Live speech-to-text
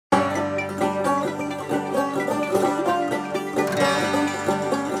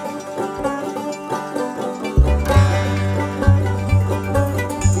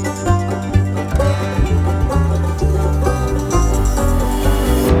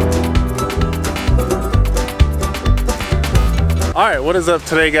Alright, what is up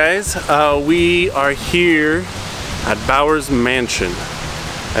today, guys? We are here at Bowers Mansion,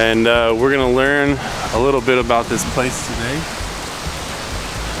 and we're gonna learn a little bit about this place today.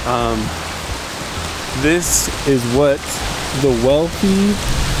 This is what the wealthy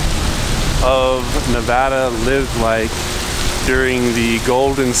of Nevada lived like during the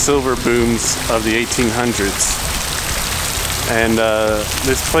gold and silver booms of the 1800s. And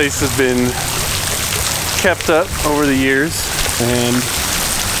this place has been kept up over the years, and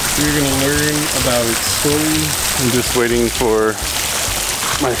we're gonna learn about its story. I'm just waiting for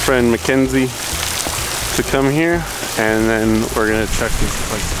my friend Mackenzie to come here, and then we're gonna check this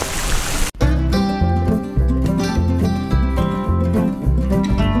place out.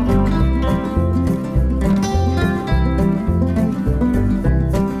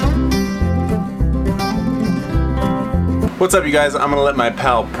 What's up, you guys? I'm gonna let my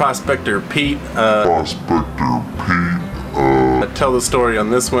pal Prospector Pete tell the story on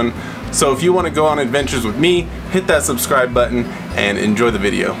this one. So if you want to go on adventures with me, hit that subscribe button and enjoy the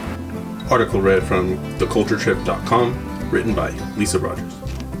video. Article read from theculturetrip.com, written by Lisa Rogers.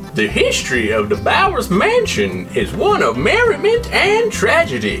 The history of the Bowers Mansion is one of merriment and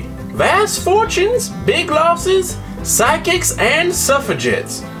tragedy. Vast fortunes, big losses, psychics and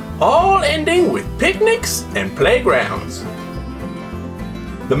suffragettes, all ending with picnics and playgrounds.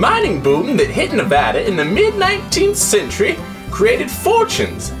 The mining boom that hit Nevada in the mid-19th century created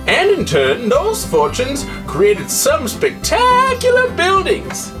fortunes, and in turn those fortunes created some spectacular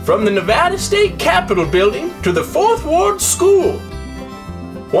buildings, from the Nevada State Capitol building to the 4th Ward School.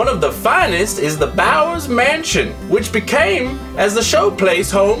 One of the finest is the Bowers Mansion, which became as the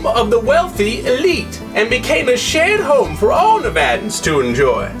showplace home of the wealthy elite and became a shared home for all Nevadans to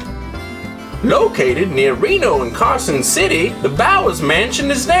enjoy. Located near Reno and Carson City, the Bowers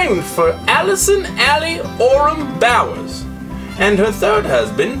Mansion is named for Allison Allie Oram Bowers and her third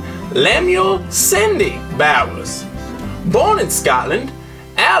husband, Lemuel Sandy Bowers. Born in Scotland,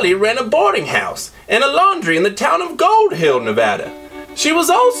 Allie ran a boarding house and a laundry in the town of Gold Hill, Nevada. She was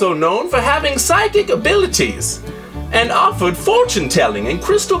also known for having psychic abilities and offered fortune-telling and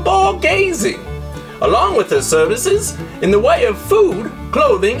crystal ball gazing, along with her services in the way of food,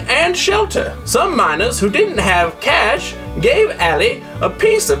 clothing, and shelter. Some miners who didn't have cash gave Allie a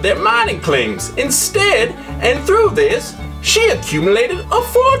piece of their mining claims instead, and through this, she accumulated a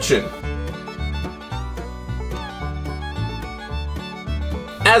fortune.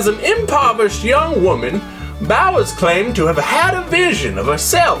 As an impoverished young woman, Bowers claimed to have had a vision of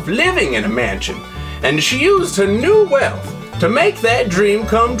herself living in a mansion, and she used her new wealth to make that dream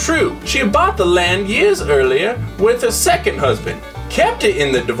come true. She had bought the land years earlier with her second husband, kept it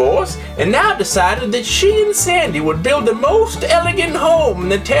in the divorce, and now decided that she and Sandy would build the most elegant home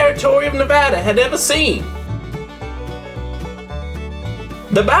the territory of Nevada had ever seen.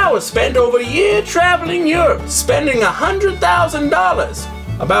 The Bowers spent over a year traveling Europe, spending $100,000,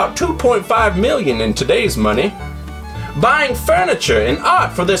 about $2.5 million in today's money, buying furniture and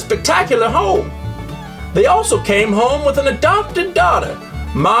art for their spectacular home. They also came home with an adopted daughter,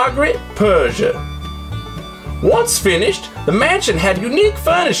 Margaret Persia. Once finished, the mansion had unique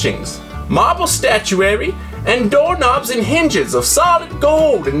furnishings, marble statuary, and doorknobs and hinges of solid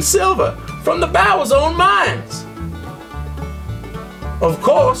gold and silver from the Bowers' own mines. Of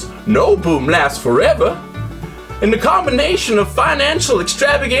course, no boom lasts forever, and the combination of financial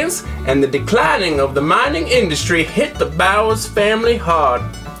extravagance and the declining of the mining industry hit the Bowers family hard.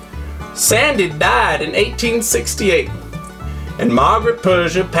 Sandy died in 1868, and Margaret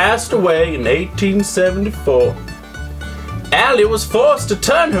Persia passed away in 1874. Allie was forced to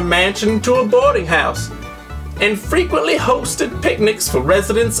turn her mansion into a boarding house and frequently hosted picnics for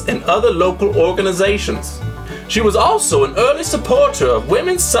residents and other local organizations. She was also an early supporter of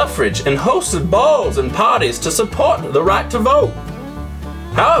women's suffrage and hosted balls and parties to support the right to vote.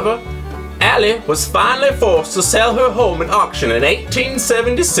 However, Allie was finally forced to sell her home at auction in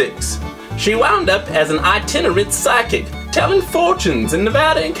 1876. She wound up as an itinerant psychic, telling fortunes in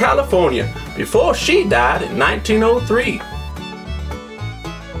Nevada and California before she died in 1903.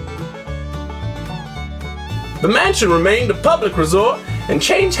 The mansion remained a public resort and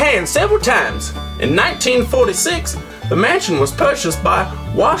changed hands several times. In 1946, the mansion was purchased by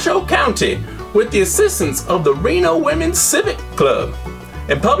Washoe County with the assistance of the Reno Women's Civic Club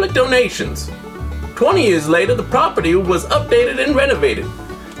and public donations. 20 years later, the property was updated and renovated.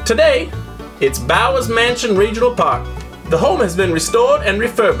 Today, it's Bowers Mansion Regional Park. The home has been restored and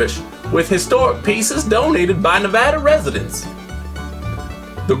refurbished with historic pieces donated by Nevada residents.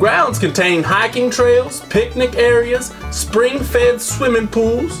 The grounds contain hiking trails, picnic areas, spring-fed swimming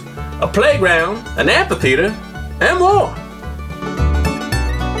pools, a playground, an amphitheater, and more.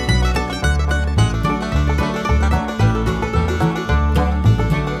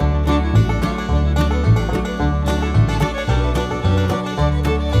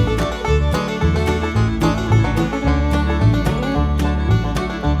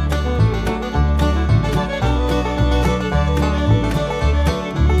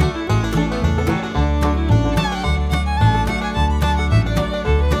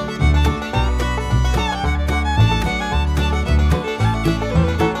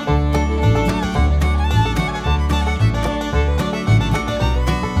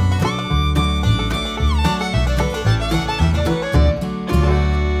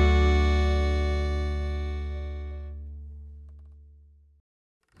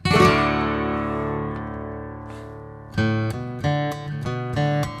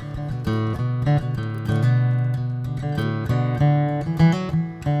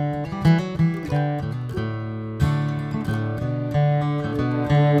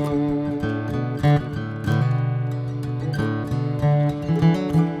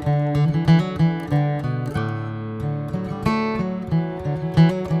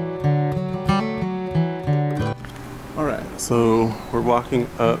 So we're walking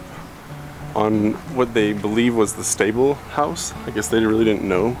up on what they believe was the stable house. I guess they really didn't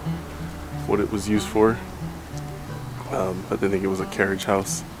know what it was used for, but they think it was a carriage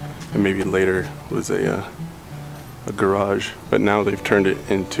house, and maybe later was a garage. But now they've turned it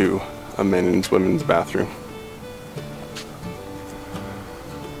into a men's and women's bathroom.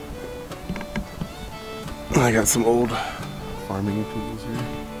 I got some old farming tools here.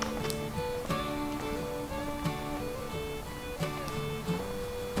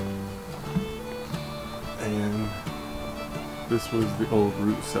 And this was the old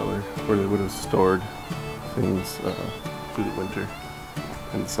root cellar where they would have stored things through the winter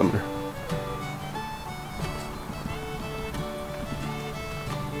and summer.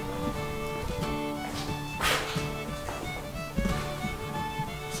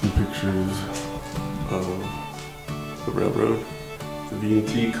 Some pictures of the railroad, the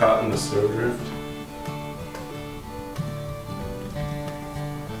V&T caught in the snowdrift.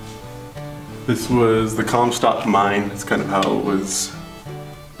 This was the Comstock mine. It's kind of how it was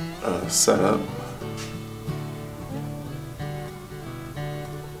set up.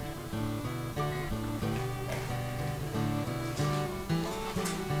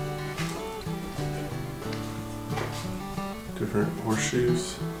 Different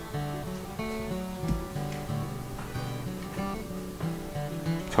horseshoes.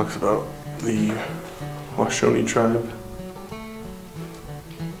 Talks about the Washoe tribe.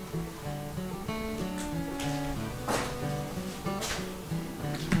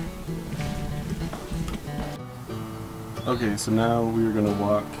 Okay, so now we're gonna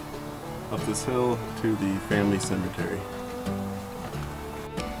walk up this hill to the family cemetery.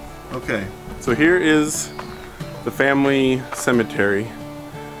 Okay, so here is the family cemetery.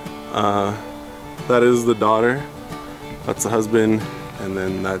 That is the daughter, that's the husband, and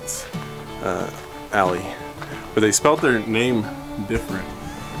then that's Allie. But they spelled their name different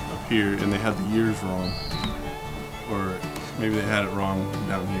up here, and they had the years wrong. Or maybe they had it wrong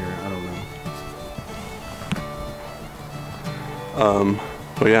down here, I don't know.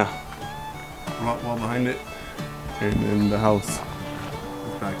 But yeah, rock wall behind it, and then the house is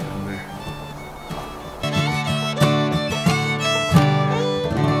back down there.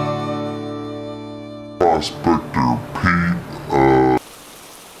 Prospector